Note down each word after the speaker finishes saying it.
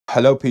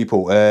Hello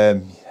people,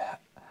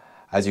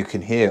 as you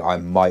can hear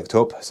I'm mic'd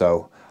up,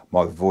 so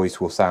my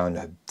voice will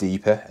sound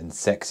deeper and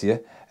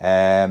sexier.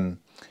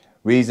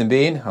 Reason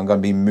being, I'm going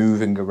to be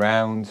moving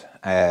around,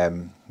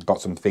 got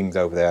some things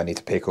over there I need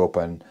to pick up,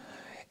 and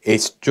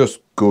it's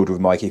just good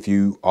with mic. If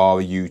you are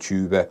a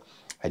YouTuber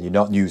and you're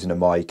not using a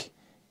mic,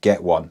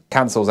 get one.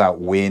 Cancels out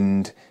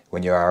wind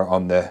when you are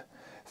on the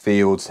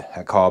fields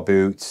at car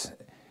boots.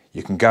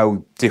 You can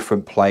go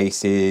different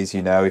places,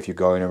 you know, if you're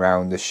going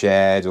around the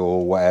shed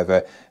or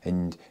whatever,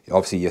 and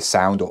obviously your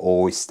sound will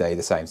always stay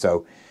the same.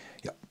 So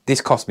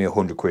this cost me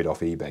 100 quid off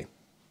eBay.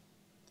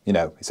 You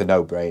know, it's a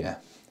no-brainer.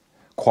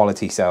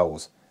 Quality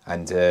sells,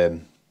 and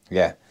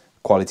yeah,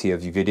 quality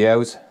of your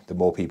videos, the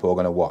more people are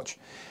going to watch.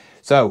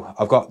 So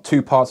I've got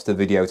two parts to the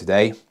video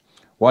today.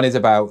 One is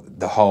about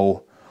the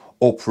whole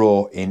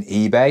uproar in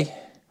eBay.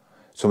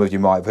 Some of you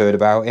might have heard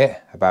about it,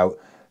 about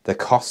the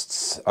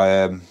costs,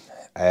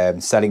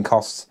 selling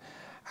costs,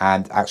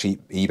 and actually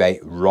eBay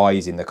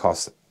rising the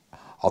costs.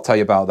 I'll tell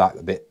you about that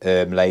a bit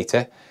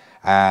later.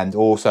 And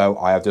also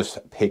I have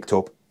just picked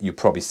up, you've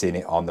probably seen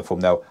it on the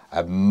thumbnail,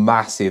 a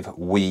massive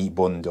Wii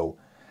bundle,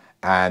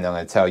 and I'm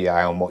going to tell you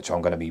how much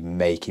I'm going to be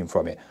making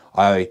from it.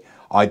 I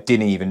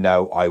didn't even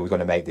know I was going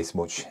to make this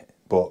much,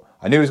 but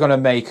I knew I was going to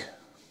make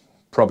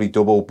probably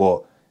double,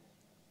 but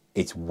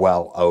it's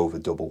well over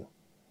double,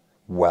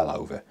 well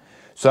over.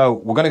 So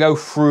we're going to go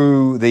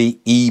through the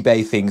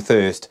eBay thing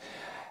first.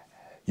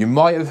 You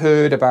might have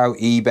heard about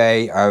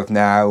eBay. I've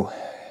now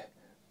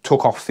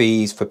took off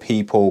fees for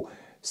people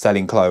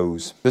selling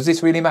clothes. Does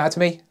this really matter to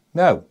me?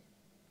 No.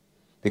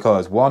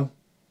 Because one,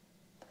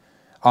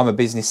 I'm a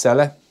business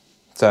seller,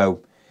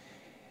 so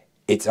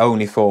it's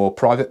only for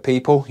private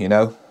people, you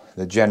know,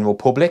 the general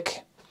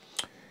public.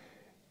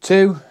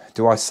 Two,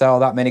 do I sell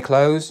that many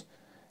clothes?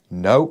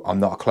 No, I'm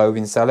not a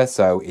clothing seller,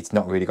 so it's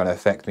not really going to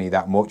affect me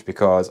that much,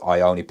 because I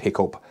only pick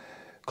up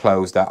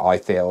clothes that I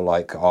feel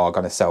like are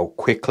going to sell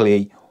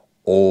quickly,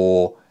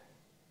 or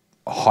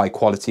high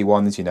quality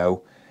ones, you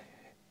know.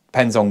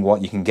 Depends on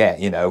what you can get,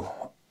 you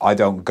know. I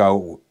don't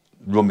go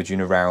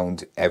rummaging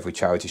around every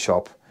charity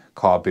shop,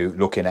 car boot,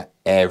 looking at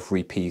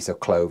every piece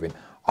of clothing.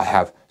 I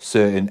have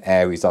certain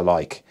areas I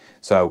like.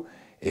 So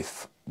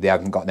if they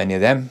haven't got any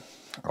of them,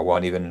 I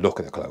won't even look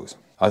at the clothes.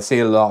 I see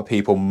a lot of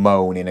people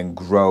moaning and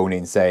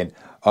groaning, saying,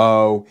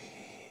 oh,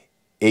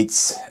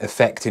 it's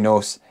affecting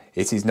us,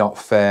 it is not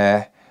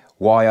fair,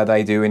 why are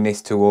they doing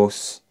this to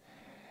us?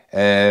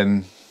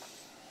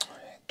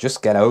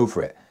 Just get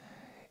over it.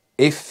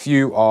 If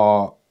you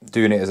are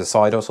doing it as a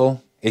side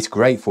hustle, it's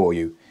great for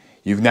you.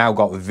 You've now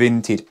got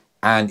Vinted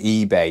and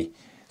eBay,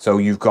 so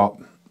you've got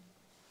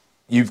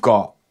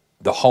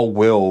the whole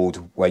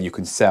world where you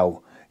can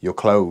sell your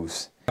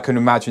clothes. I can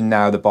imagine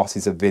now the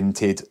bosses of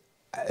Vinted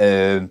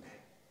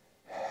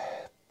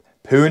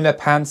pooing their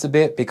pants a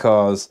bit,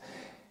 because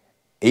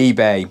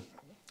eBay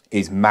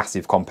is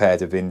massive compared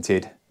to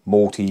Vinted,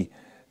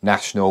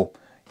 multinational.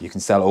 You can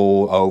sell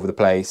all over the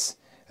place,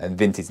 and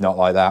Vinted's not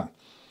like that.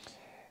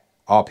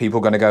 Are people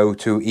going to go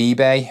to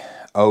eBay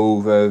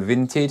over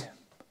Vinted?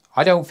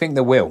 I don't think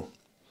they will.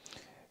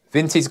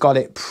 Vinted's got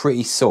it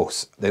pretty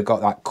sus. They've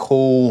got that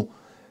cool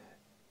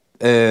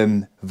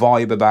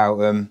vibe about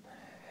them,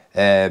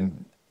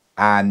 and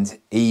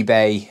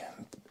eBay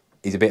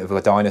is a bit of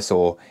a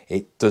dinosaur.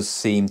 It does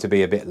seem to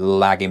be a bit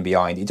lagging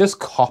behind. It just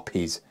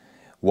copies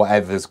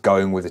whatever's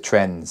going with the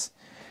trends,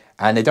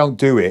 and they don't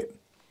do it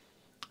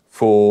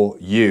for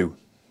you,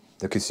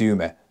 the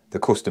consumer, the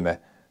customer,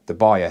 the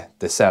buyer,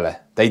 the seller.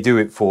 They do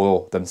it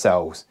for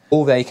themselves.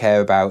 All they care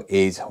about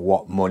is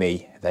what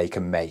money they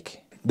can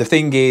make. The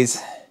thing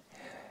is,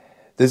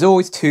 there's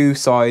always two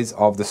sides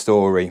of the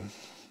story.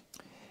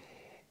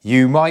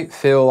 You might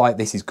feel like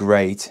this is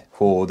great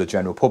for the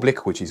general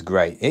public, which is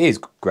great. It is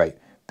great.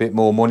 Bit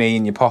more money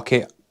in your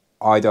pocket,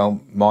 I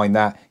don't mind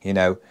that, you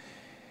know.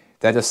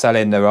 They're just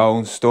selling their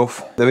own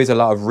stuff. There is a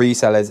lot of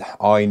resellers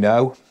I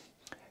know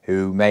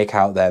who make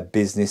out they're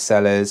business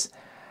sellers,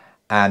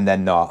 and they're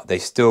not. They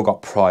still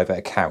got private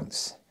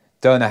accounts.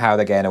 Don't know how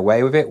they're getting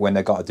away with it when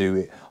they've got to do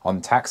it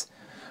on tax,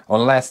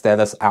 unless they're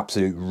just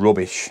absolute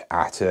rubbish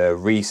at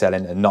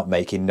reselling and not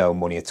making no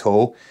money at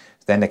all.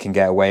 Then they can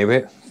get away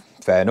with it.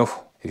 Fair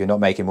enough. If you're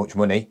not making much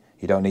money,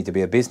 you don't need to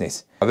be a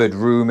business. I've heard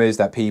rumours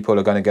that people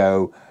are going to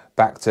go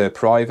back to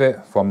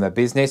private from their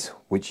business,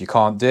 which you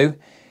can't do.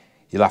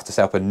 You'll have to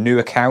set up a new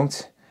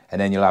account,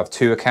 and then you'll have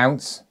two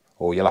accounts,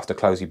 or you'll have to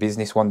close your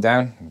business one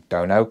down.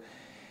 Don't know.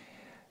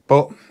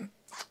 But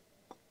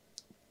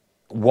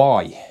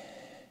why?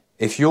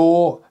 If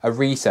you're a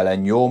reseller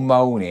and you're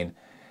moaning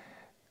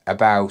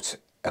about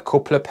a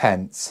couple of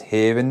pence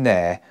here and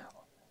there,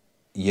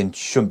 you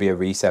shouldn't be a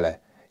reseller.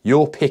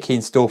 You're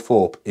picking stuff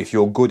up, if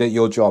you're good at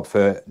your job,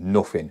 for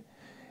nothing.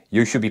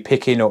 You should be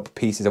picking up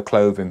pieces of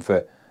clothing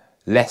for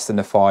less than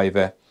a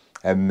fiver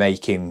and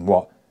making,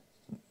 what,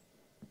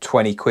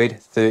 20 quid,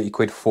 30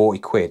 quid, 40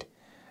 quid.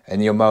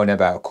 And you're moaning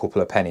about a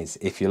couple of pennies.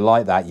 If you're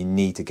like that, you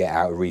need to get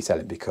out of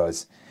reselling,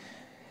 because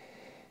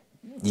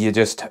you're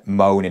just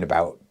moaning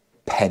about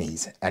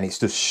pennies and it's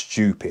just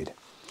stupid.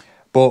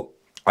 But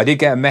I did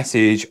get a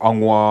message on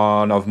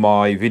one of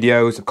my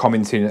videos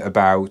commenting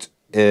about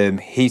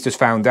he's just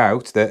found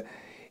out that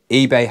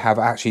eBay have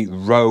actually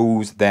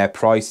rose their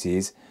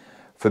prices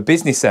for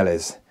business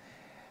sellers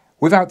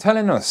without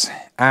telling us,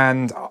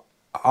 and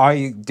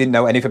I didn't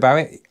know anything about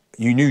it.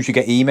 You usually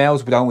get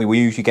emails, don't we? We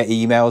usually get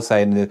emails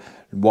saying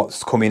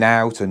what's coming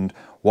out and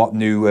what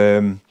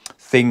new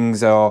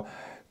things are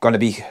going to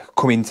be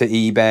coming to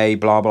eBay,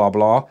 blah blah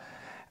blah.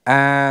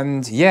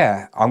 And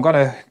yeah, I'm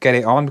gonna get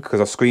it on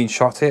because I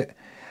screenshot it.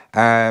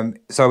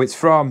 So it's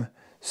from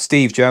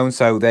Steve Jones,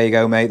 so there you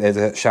go, mate, there's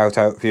a shout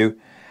out for you.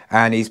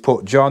 And he's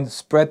put, John,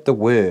 spread the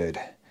word.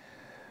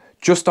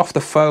 Just off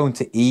the phone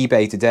to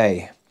eBay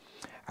today,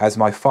 as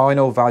my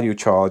final value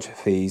charge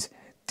fees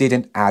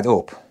didn't add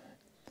up.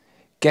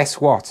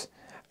 Guess what?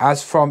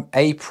 As from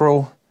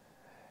April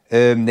the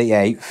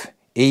 8th,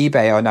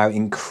 eBay are now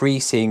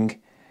increasing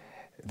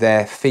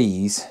their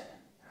fees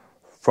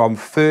from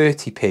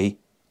 30p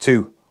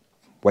to,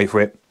 wait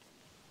for it,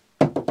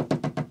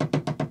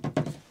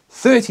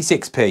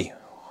 36p.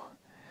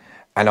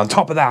 And on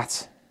top of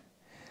that,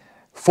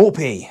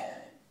 4p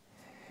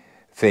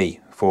fee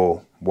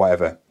for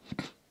whatever.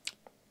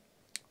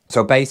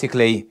 So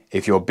basically,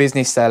 if you're a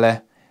business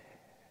seller,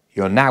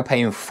 you're now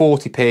paying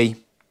 40p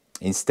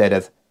instead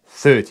of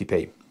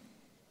 30p.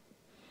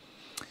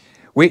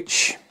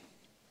 Which,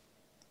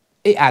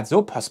 it adds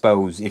up, I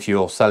suppose, if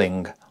you're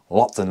selling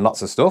lots and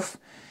lots of stuff.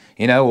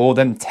 You know, all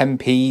them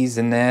 10p's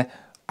in there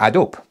add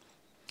up.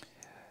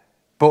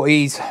 But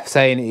he's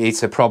saying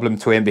it's a problem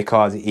to him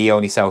because he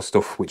only sells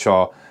stuff which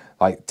are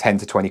like 10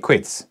 to 20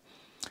 quids.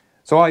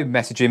 So I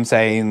message him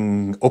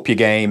saying, up your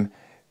game,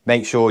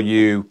 make sure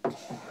you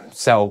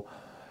sell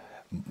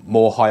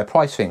more higher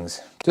price things.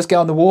 Just get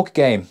on the walker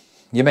game.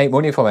 You make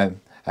money from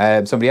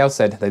it. Somebody else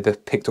said they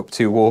picked up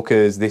 2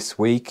 walkers this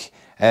week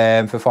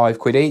for 5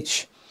 quid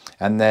each,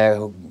 and they're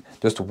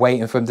just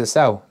waiting for them to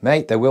sell.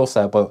 Mate, they will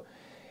sell, but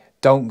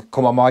don't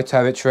come on my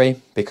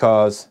territory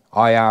because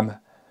I am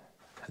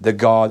the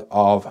god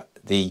of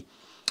the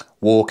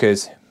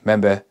walkers.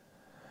 Remember,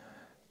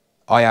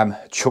 I am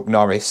Chuck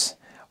Norris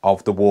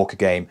of the walker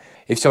game.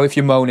 If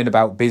you're moaning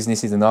about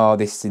businesses and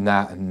this and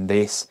that and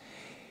this,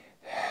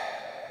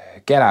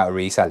 get out of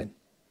reselling.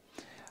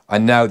 I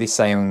know this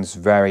sounds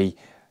very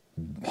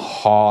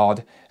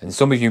hard and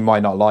some of you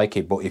might not like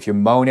it, but if you're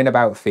moaning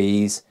about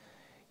fees,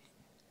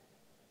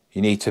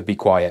 you need to be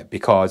quiet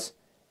because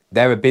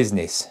they're a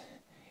business.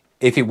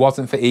 If it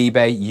wasn't for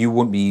eBay, you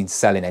wouldn't be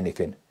selling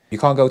anything. You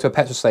can't go to a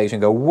petrol station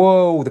and go,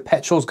 whoa, the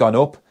petrol's gone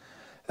up.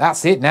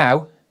 That's it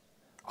now.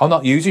 I'm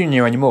not using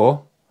you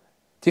anymore.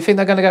 Do you think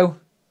they're going to go,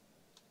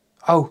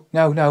 oh,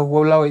 no,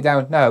 we'll lower it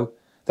down? No.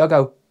 They'll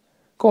go,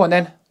 go on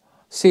then.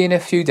 See you in a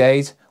few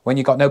days when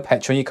you've got no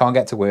petrol and you can't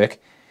get to work.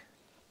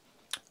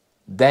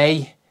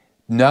 They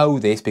know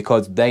this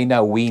because they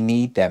know we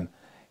need them.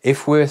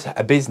 If we're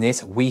a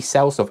business, we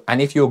sell stuff.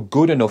 And if you're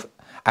good enough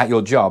at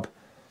your job,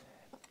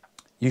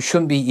 you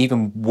shouldn't be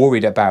even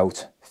worried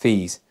about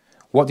fees.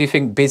 What do you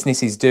think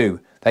businesses do?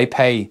 They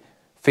pay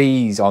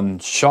fees on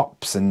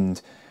shops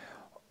and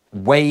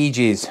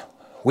wages.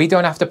 We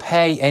don't have to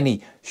pay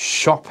any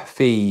shop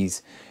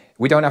fees.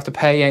 We don't have to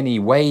pay any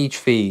wage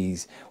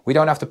fees. We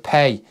don't have to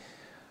pay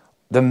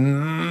the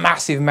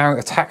massive amount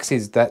of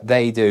taxes that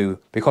they do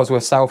because we're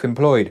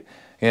self-employed,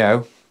 you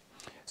know.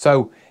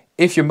 So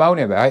if you're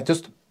moaning about it,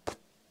 just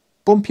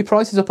bump your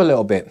prices up a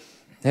little bit.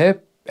 Yeah,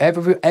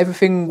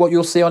 everything what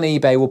you'll see on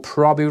eBay will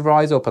probably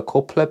rise up a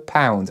couple of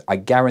pounds, I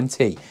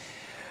guarantee.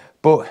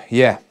 But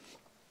yeah,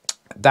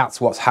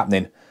 that's what's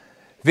happening.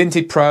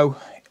 Vinted Pro,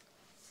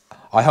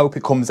 I hope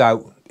it comes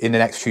out in the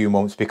next few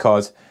months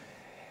because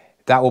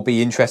that will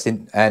be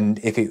interesting. And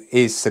if it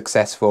is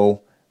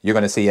successful, you're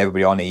going to see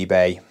everybody on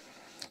eBay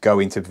go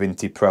into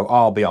Vinted Pro.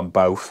 I'll be on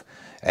both.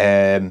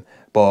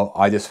 But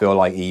I just feel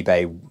like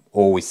eBay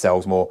always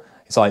sells more.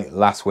 It's like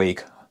last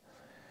week,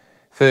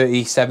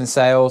 37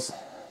 sales,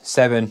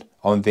 7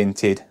 on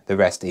Vinted, the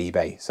rest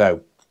eBay.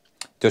 So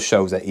just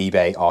shows that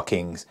eBay are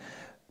kings.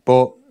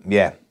 But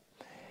yeah,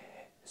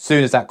 as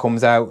soon as that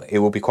comes out, it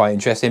will be quite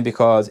interesting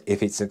because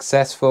if it's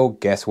successful,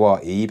 guess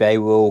what? eBay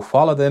will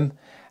follow them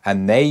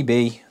and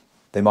maybe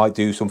they might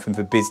do something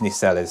for business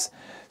sellers.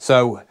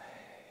 So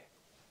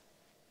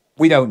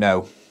we don't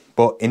know,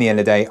 but in the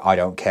end of the day, I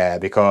don't care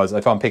because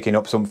if I'm picking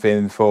up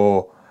something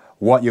for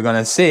what you're going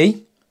to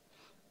see,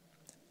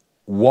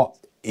 what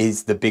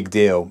is the big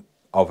deal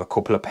of a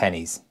couple of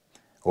pennies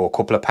or a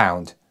couple of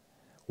pound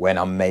when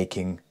I'm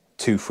making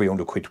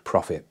 200-300 quid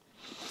profit?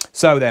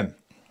 So then,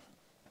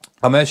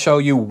 I'm going to show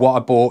you what I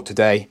bought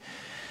today,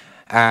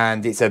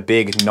 and it's a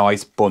big,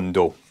 nice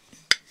bundle.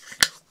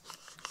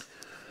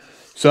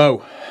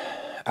 So,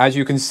 as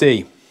you can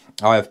see,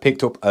 I have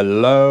picked up a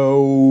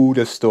load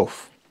of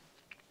stuff.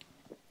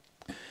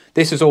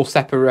 This is all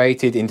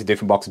separated into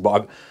different boxes,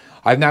 but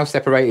I've now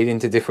separated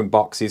into different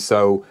boxes,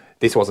 so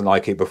this wasn't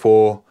like it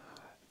before.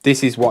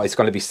 This is what it's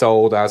going to be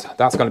sold as.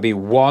 That's going to be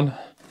one,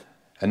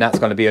 and that's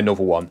going to be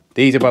another one.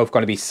 These are both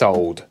going to be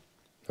sold,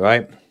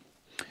 right?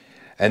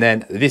 And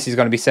then this is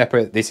going to be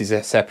separate, this is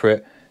a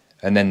separate,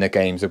 and then the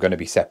games are going to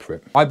be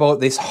separate. I bought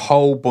this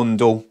whole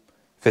bundle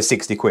for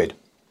 60 quid.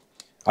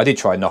 I did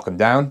try and knock them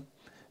down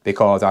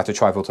because I had to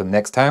travel to the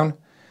next town,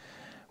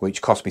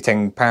 which cost me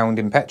 £10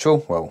 in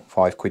petrol, well,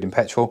 5 quid in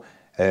petrol,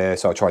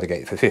 so I tried to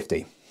get it for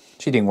 50.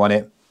 She didn't want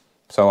it,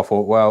 so I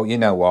thought, well, you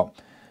know what,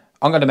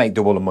 I'm going to make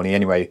double the money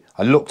anyway.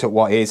 I looked at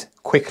what is,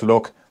 quick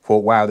look,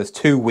 thought, wow, there's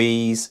 2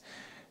 Wiis,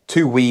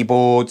 2 Wii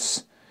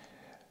boards,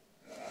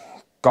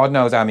 God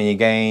knows how many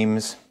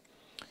games,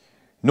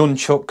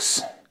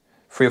 nunchucks,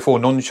 3 or 4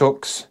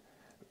 nunchucks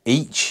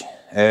each,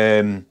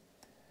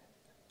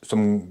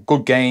 some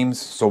good games,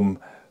 some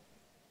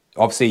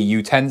obviously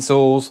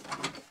utensils,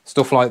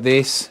 stuff like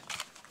this,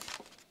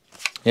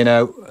 you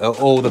know,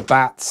 all the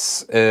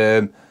bats,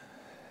 and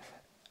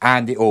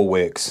it all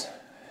works.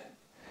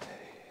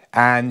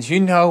 And you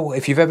know,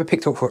 if you've ever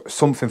picked up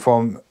something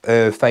from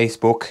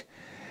Facebook,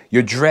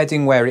 you're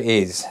dreading where it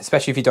is,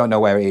 especially if you don't know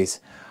where it is.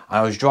 And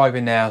I was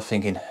driving now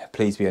thinking,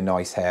 please be a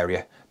nice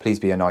area, please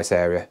be a nice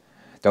area,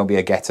 don't be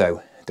a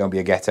ghetto, don't be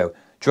a ghetto.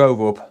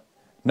 Drove up,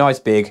 nice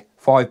big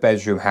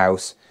 5-bedroom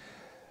house,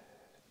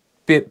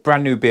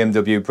 brand new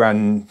BMW,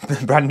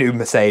 brand new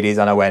Mercedes,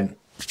 and I went,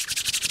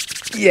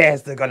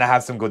 yes, they're gonna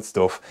have some good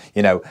stuff,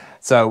 you know.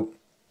 So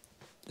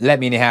let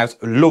me in the house.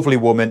 Lovely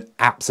woman,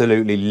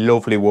 absolutely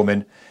lovely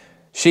woman.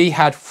 She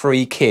had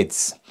 3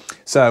 kids,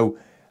 so,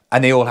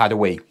 and they all had a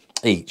Wii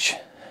each.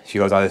 She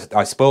goes,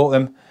 I spoiled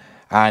them,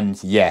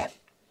 and yeah,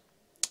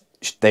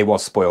 they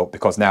was spoiled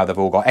because now they've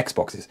all got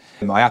Xboxes.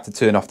 I had to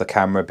turn off the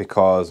camera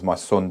because my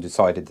son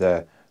decided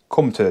to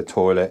come to the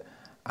toilet,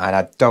 and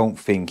I don't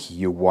think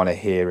you want to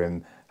hear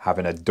him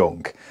having a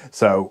dunk.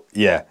 So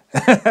yeah,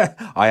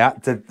 I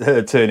had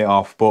to turn it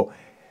off. But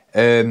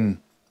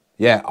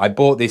yeah, I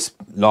bought this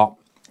lot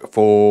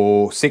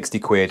for 60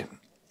 quid,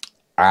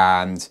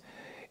 and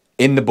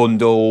in the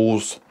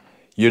bundles,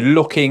 you're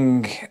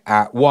looking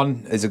at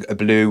one is a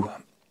blue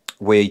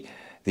Wii,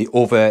 the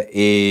other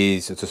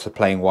is just a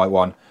plain white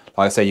one.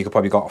 Like I say, you could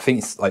probably got, I think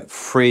it's like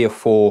 3 or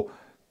 4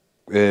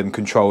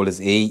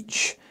 controllers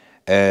each.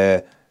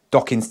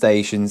 Docking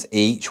stations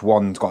each.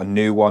 One's got a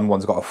new one,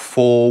 one's got a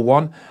full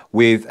one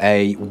with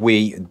a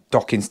Wii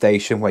docking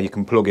station where you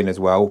can plug in as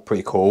well.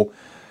 Pretty cool.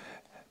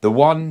 The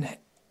one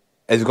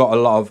has got a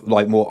lot of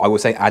like more, I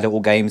would say,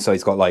 adult games. So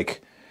it's got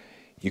like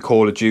your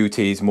Call of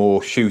Duties,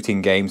 more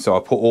shooting games. So I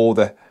put all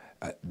the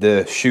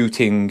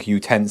shooting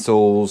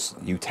utensils,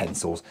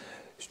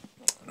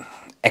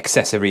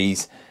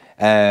 accessories,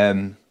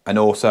 and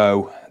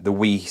also the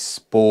Wii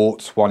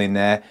Sports one in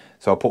there.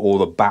 So I put all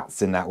the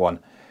bats in that one.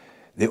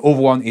 The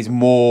other one is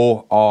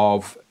more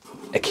of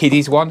a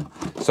kiddies one.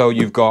 So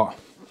you've got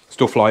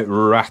stuff like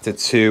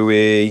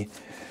Ratatouille,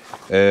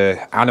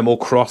 Animal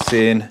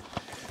Crossing,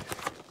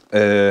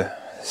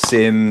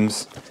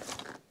 Sims,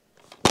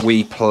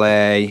 Wii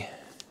Play,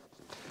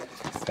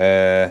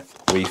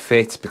 Wii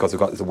Fit, because we've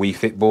got the Wii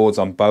Fit boards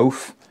on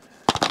both.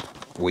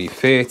 Wii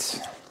Fit,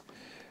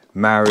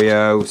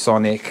 Mario,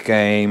 Sonic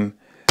game,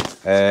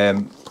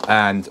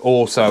 and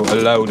also a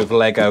load of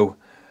Lego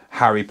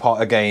Harry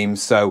Potter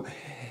games. So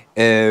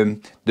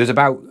there's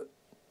about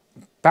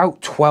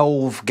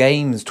 12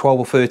 games, 12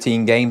 or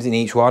 13 games in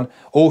each one.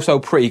 Also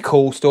pretty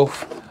cool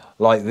stuff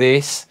like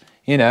this.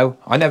 You know,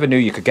 I never knew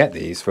you could get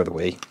these for the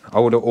Wii. I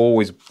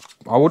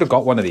would have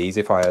got one of these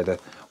if I had a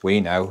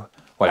Wii now.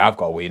 Well, I've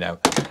got a Wii now.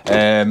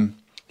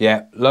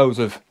 Yeah, loads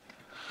of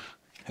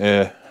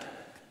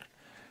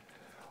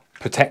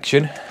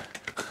protection.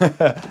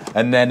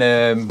 And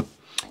then,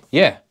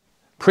 yeah,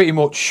 pretty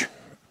much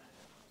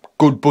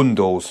good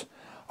bundles.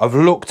 I've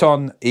looked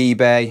on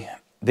eBay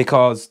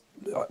because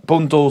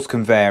bundles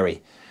can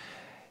vary,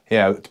 you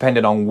know,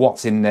 depending on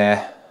what's in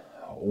there,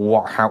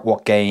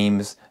 what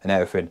games and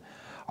everything.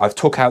 I've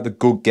took out the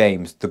good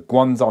games. The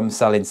ones I'm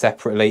selling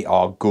separately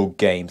are good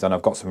games, and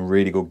I've got some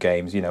really good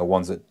games, you know,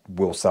 ones that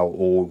will sell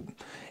all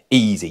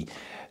easy.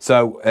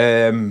 So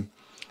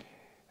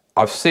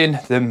I've seen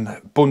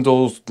them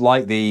bundles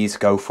like these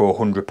go for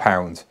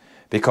 £100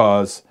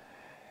 because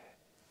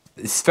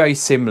it's very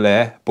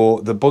similar,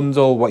 but the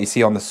bundle, what you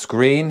see on the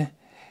screen,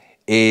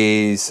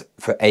 is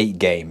for 8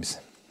 games.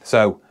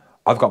 So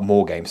I've got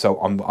more games. So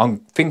I'm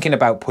thinking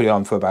about putting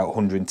on for about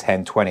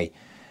 110, 20.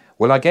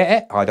 Will I get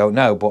it? I don't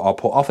know, but I'll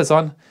put offers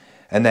on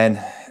and then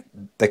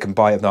they can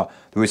buy it. If not,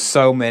 there is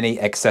so many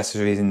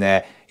accessories in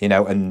there, you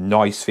know, and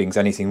nice things,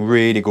 anything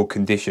really good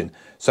condition.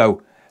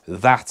 So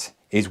that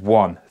is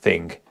one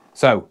thing.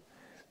 So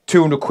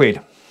 200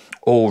 quid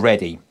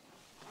already.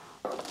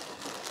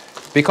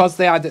 Because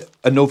they had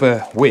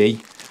another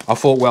Wii, I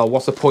thought, well,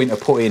 what's the point of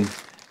putting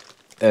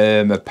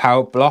a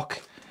power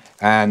block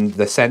and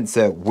the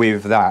sensor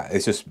with that?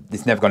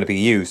 It's never going to be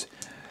used.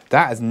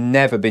 That has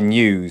never been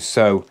used,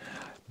 so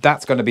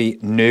that's going to be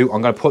new.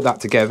 I'm going to put that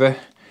together.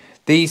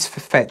 These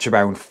fetch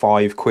around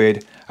 5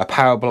 quid. A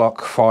power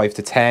block 5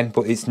 to 10,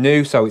 but it's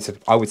new, so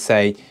I would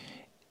say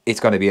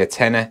it's going to be a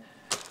tenner.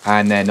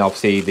 And then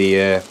obviously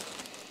the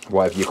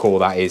whatever you call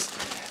that is.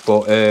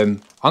 But I'm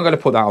going to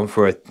put that on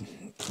for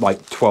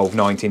like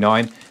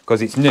 £12.99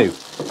 because it's new.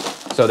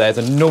 So there's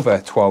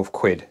another 12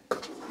 quid.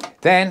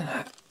 Then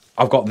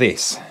I've got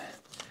this.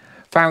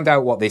 Found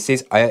out what this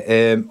is.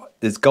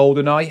 There's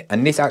GoldenEye,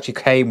 and this actually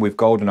came with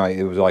GoldenEye.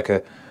 It was like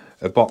a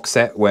box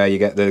set where you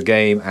get the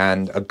game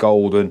and a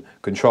golden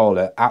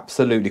controller.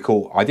 Absolutely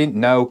cool. I didn't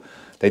know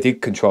they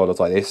did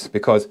controllers like this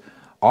because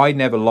I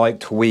never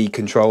liked Wii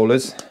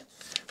controllers,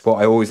 but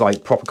I always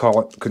like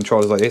proper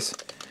controllers like this.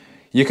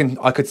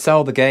 I could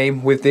sell the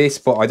game with this,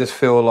 but I just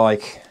feel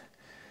like,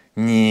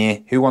 yeah,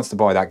 who wants to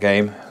buy that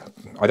game?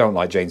 I don't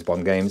like James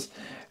Bond games.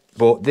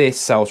 But this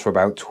sells for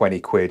about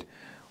 20 quid.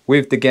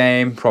 With the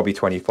game, probably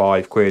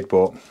 25 quid,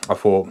 but I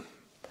thought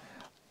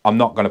I'm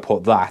not going to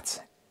put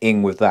that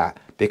in with that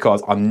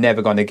because I'm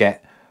never going to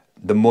get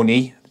the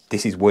money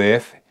this is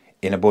worth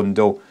in a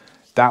bundle.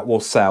 That will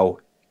sell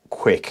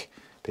quick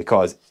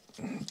because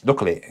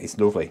luckily it's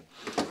lovely.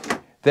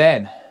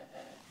 Then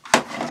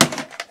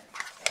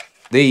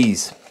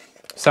these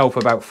sell for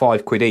about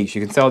 5 quid each.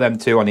 You can sell them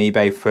too on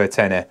eBay for a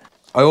tenner.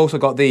 I also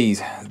got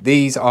these.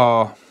 These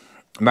are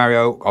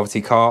Mario,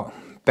 obviously Kart,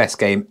 best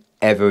game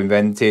ever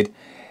invented.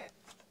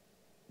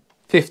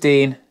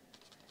 15.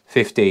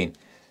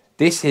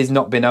 This has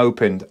not been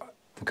opened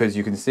because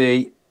you can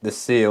see the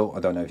seal.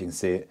 I don't know if you can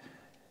see it.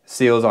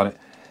 Seals on it.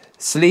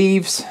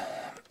 Sleeves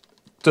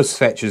does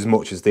fetch as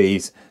much as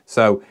these.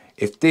 So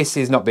if this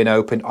has not been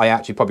opened, I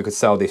actually probably could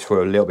sell this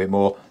for a little bit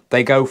more.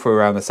 They go for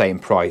around the same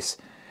price.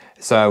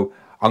 So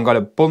I'm going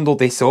to bundle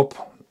this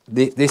up.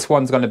 This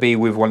one's going to be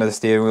with one of the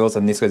steering wheels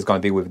and this one's going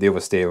to be with the other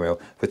steering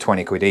wheel for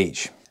 20 quid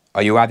each.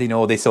 Are you adding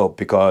all this up?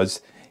 Because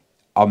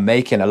I'm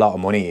making a lot of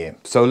money here.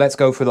 So let's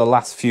go for the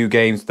last few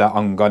games that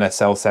I'm going to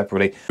sell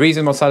separately. The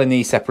reason I'm selling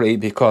these separately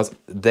because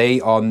they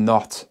are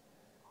not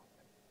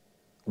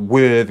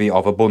worthy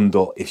of a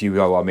bundle, if you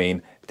know what I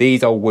mean.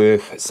 These are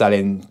worth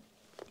selling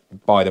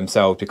by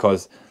themselves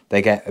because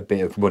they get a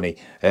bit of money.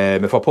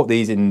 If I put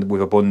these in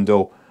with a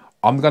bundle,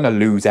 I'm going to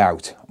lose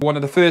out. One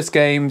of the first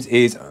games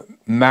is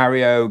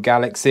Mario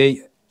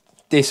Galaxy.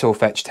 This will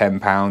fetch £10,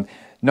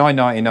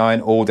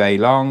 $9.99 all day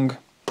long.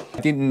 I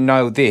didn't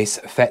know this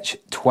fetched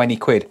 20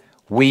 quid.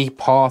 Wii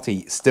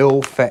Party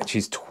still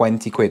fetches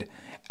 20 quid.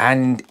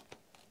 And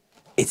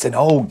it's an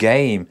old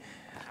game.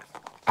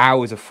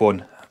 Hours of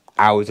fun,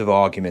 hours of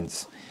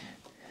arguments.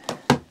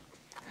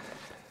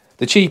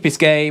 The cheapest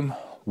game,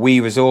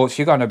 Wii Resorts,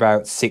 you're going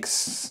about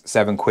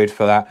 6-7 quid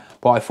for that.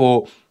 But I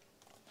thought,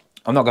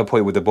 I'm not going to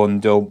put it with the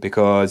bundle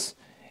because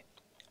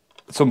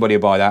somebody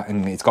will buy that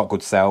and it's got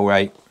good sell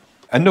rate.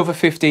 Another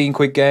 15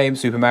 quid game,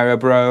 Super Mario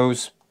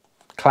Bros.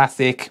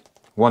 Classic,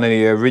 one of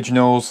the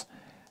originals.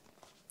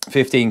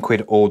 15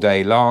 quid all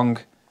day long.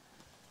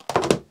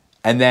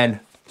 And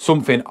then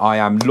something I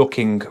am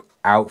looking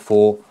out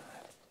for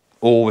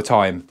all the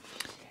time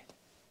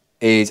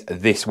is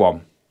this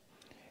one.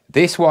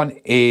 This one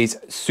is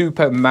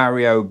Super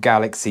Mario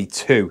Galaxy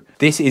 2.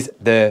 This is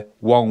the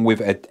one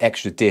with an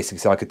extra disc.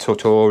 It's like a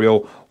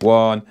tutorial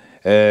one.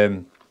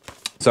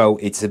 So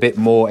it's a bit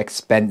more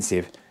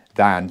expensive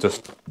than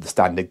just the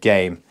standard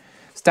game.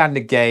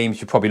 Standard games,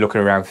 you're probably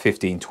looking around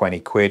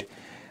 15-20 quid.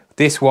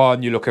 This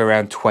one, you're looking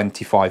around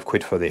 25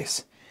 quid for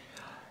this.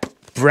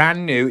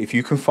 Brand new, if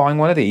you can find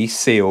one of these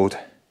sealed,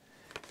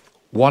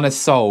 one is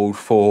sold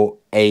for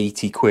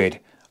 80 quid.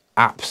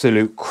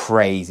 Absolute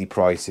crazy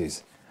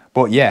prices.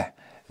 But yeah,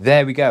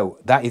 there we go.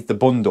 That is the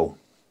bundle.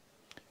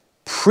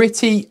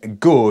 Pretty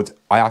good,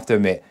 I have to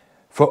admit,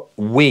 for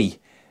Wii.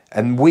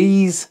 And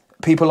Wii's,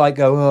 people like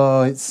go,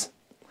 oh, it's,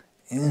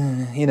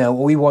 you know,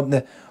 we want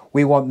the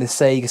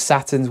Sega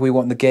Saturns, we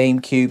want the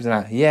GameCubes, and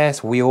that.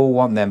 Yes, we all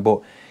want them,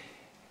 but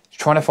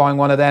trying to find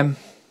one of them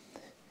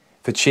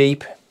for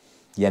cheap,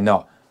 you're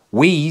not.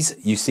 Wii's,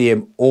 you see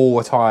them all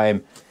the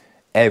time,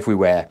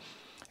 everywhere,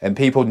 and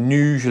people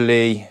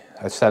usually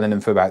are selling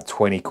them for about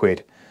 20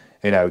 quid.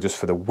 You know, just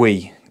for the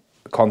Wii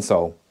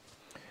console.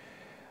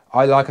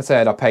 Like I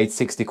said, I paid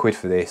 60 quid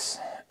for this.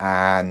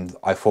 And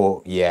I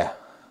thought, yeah,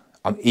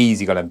 I'm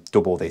easy going to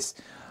double this.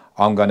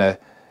 I'm going to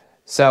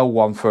sell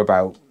one for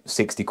about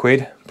 60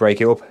 quid.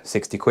 Break it up,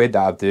 60 quid,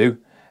 that'll do.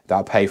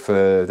 That'll pay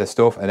for the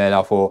stuff. And then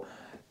I thought,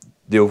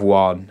 the other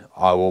one,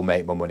 I will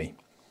make my money.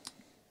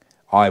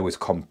 I was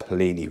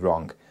completely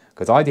wrong.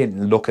 Because I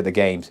didn't look at the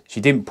games. She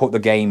didn't put the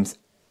games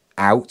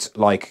out,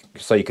 like,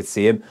 so you could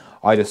see them.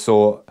 I just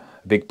saw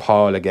a big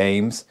pile of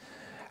games,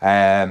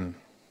 and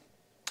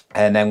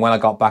then when I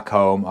got back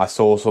home I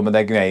saw some of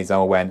their games and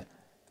I went,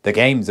 the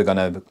games are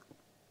gonna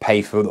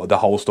pay for the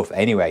whole stuff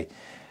anyway.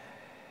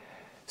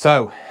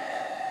 So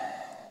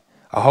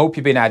I hope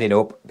you've been adding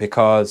up,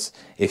 because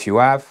if you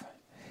have,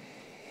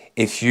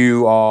 if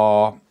you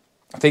are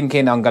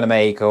thinking I'm gonna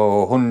make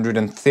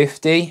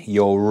 150,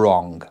 you're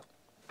wrong.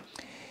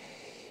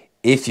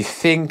 If you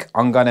think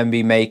I'm gonna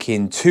be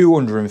making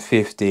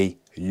 250,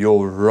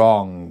 you're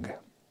wrong.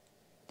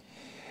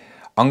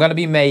 I'm going to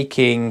be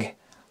making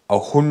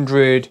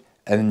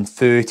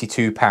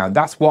 £132.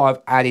 That's what I've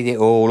added it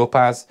all up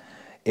as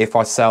if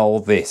I sell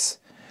this.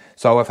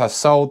 So if I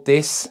sold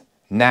this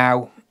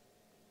now,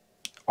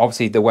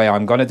 obviously the way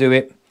I'm going to do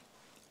it,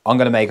 I'm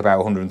going to make about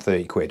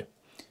 130 quid.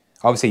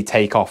 Obviously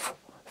take off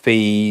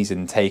fees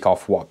and take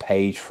off what I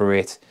paid for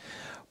it.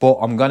 But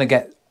I'm going to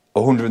get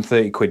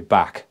 130 quid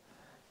back.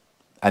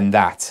 And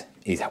that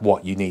is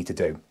what you need to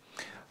do.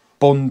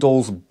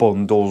 Bundles,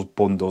 bundles,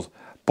 bundles.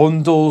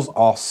 Bundles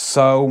are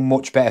so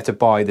much better to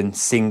buy than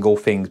single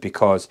things,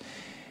 because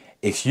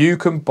if you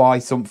can buy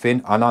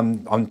something, and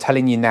I'm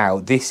telling you now,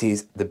 this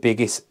is the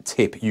biggest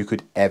tip you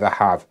could ever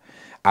have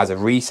as a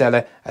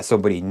reseller, as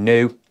somebody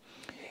new.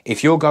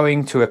 If you're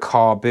going to a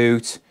car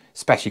boot,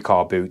 especially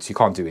car boots, you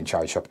can't do it in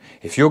charity shop.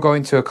 If you're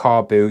going to a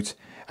car boot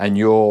and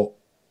you're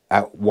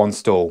at one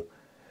stall,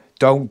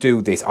 don't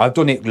do this. I've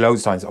done it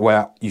loads of times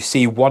where you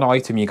see one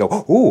item and you go,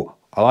 oh,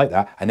 I like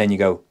that. And then you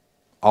go,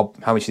 oh,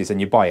 how much is this?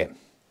 And you buy it.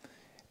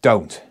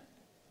 Don't.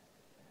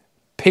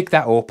 Pick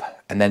that up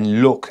and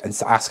then look and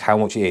ask how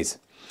much it is.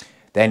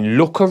 Then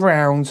look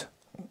around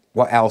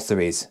what else there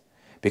is.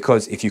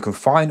 Because if you can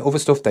find other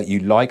stuff that you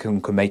like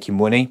and can make you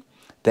money,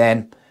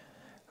 then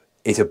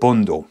it's a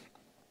bundle.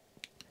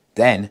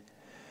 Then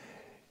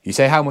you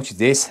say, how much is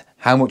this?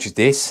 How much is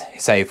this?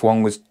 Say if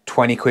one was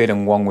 20 quid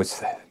and one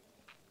was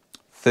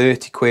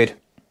 30 quid.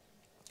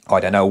 I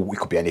don't know, it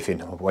could be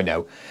anything. I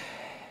know.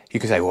 You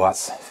could say, well,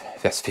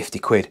 that's 50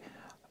 quid.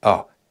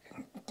 Oh,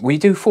 will you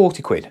do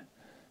 40 quid?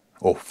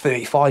 Or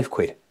 35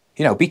 quid?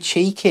 You know, be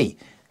cheeky.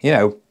 You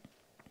know,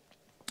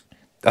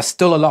 that's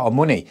still a lot of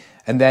money.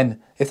 And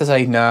then if they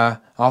say, nah,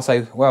 I'll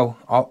say, well,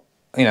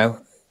 you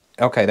know,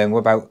 okay, then what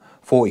about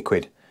 40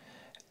 quid?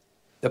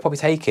 They'll probably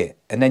take it.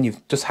 And then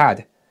you've just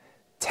had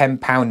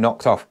 £10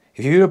 knocked off.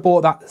 If you had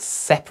bought that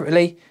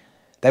separately,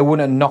 they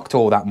wouldn't have knocked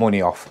all that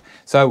money off.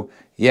 So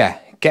yeah,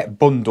 get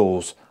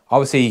bundles.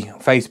 Obviously,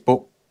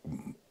 Facebook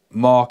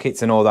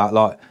markets and all that,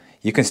 like,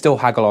 you can still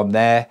haggle on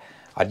there.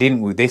 I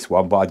didn't with this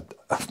one, but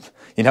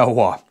you know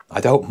what? I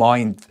don't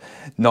mind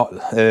not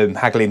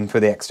haggling for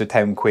the extra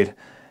 10 quid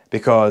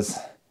because,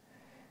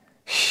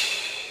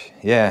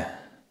 yeah,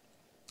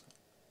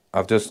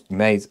 I've just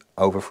made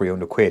over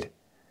 300 quid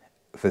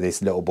for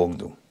this little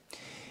bundle.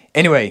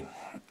 Anyway,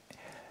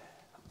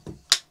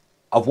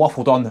 I've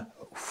waffled on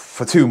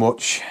for too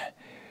much.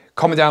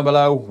 Comment down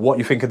below what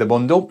you think of the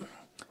bundle.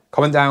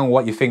 Comment down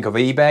what you think of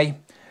eBay.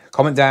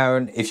 Comment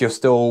down if you're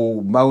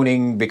still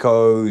moaning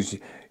because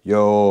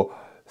your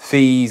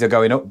fees are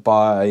going up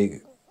by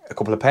a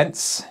couple of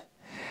pence.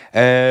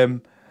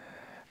 And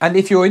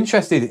if you're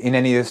interested in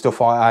any of the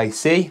stuff I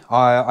see,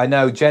 I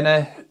know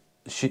Jenna,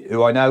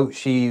 who I know,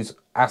 she's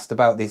asked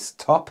about this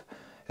top,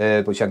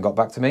 but she hasn't got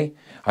back to me.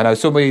 I know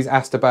somebody's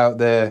asked about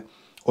the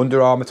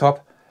Under Armour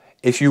top.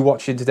 If you're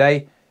watching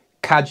today,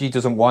 Kaji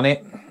doesn't want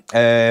it,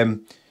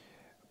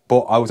 but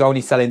I was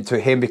only selling to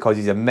him because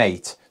he's a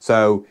mate,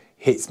 so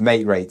it's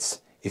mate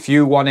rates. If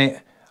you want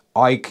it,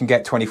 I can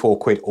get 24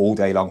 quid all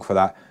day long for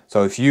that.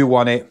 So if you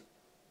want it,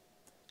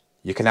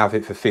 you can have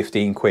it for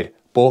 15 quid,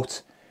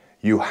 but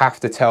you have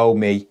to tell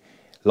me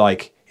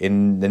like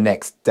in the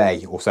next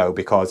day or so,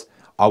 because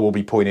I will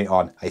be putting it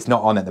on. It's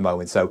not on at the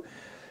moment, so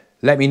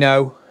let me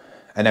know,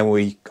 and then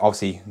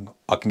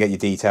I can get your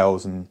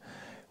details and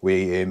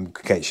we can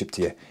get it shipped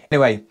to you.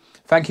 Anyway,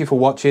 thank you for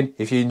watching.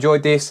 If you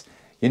enjoyed this,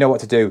 you know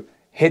what to do.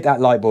 Hit that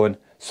like button,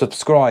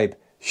 subscribe,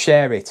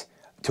 share it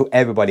to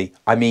everybody.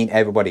 I mean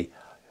everybody.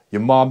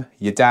 Your mom,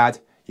 your dad,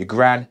 your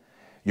gran,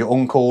 your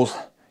uncles,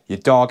 your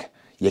dog,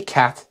 your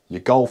cat, your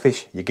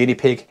goldfish, your guinea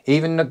pig.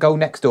 Even go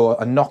next door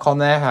and knock on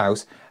their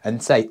house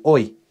and say,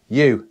 oi,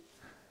 you,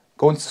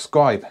 go and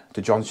subscribe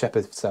to John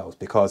Sheppard Sells,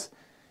 because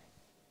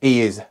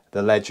he is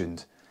the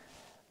legend.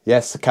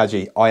 Yes,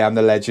 Kaji, I am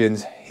the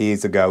legend. He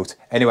is the GOAT.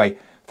 Anyway,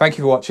 thank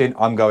you for watching.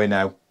 I'm going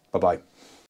now. Bye-bye.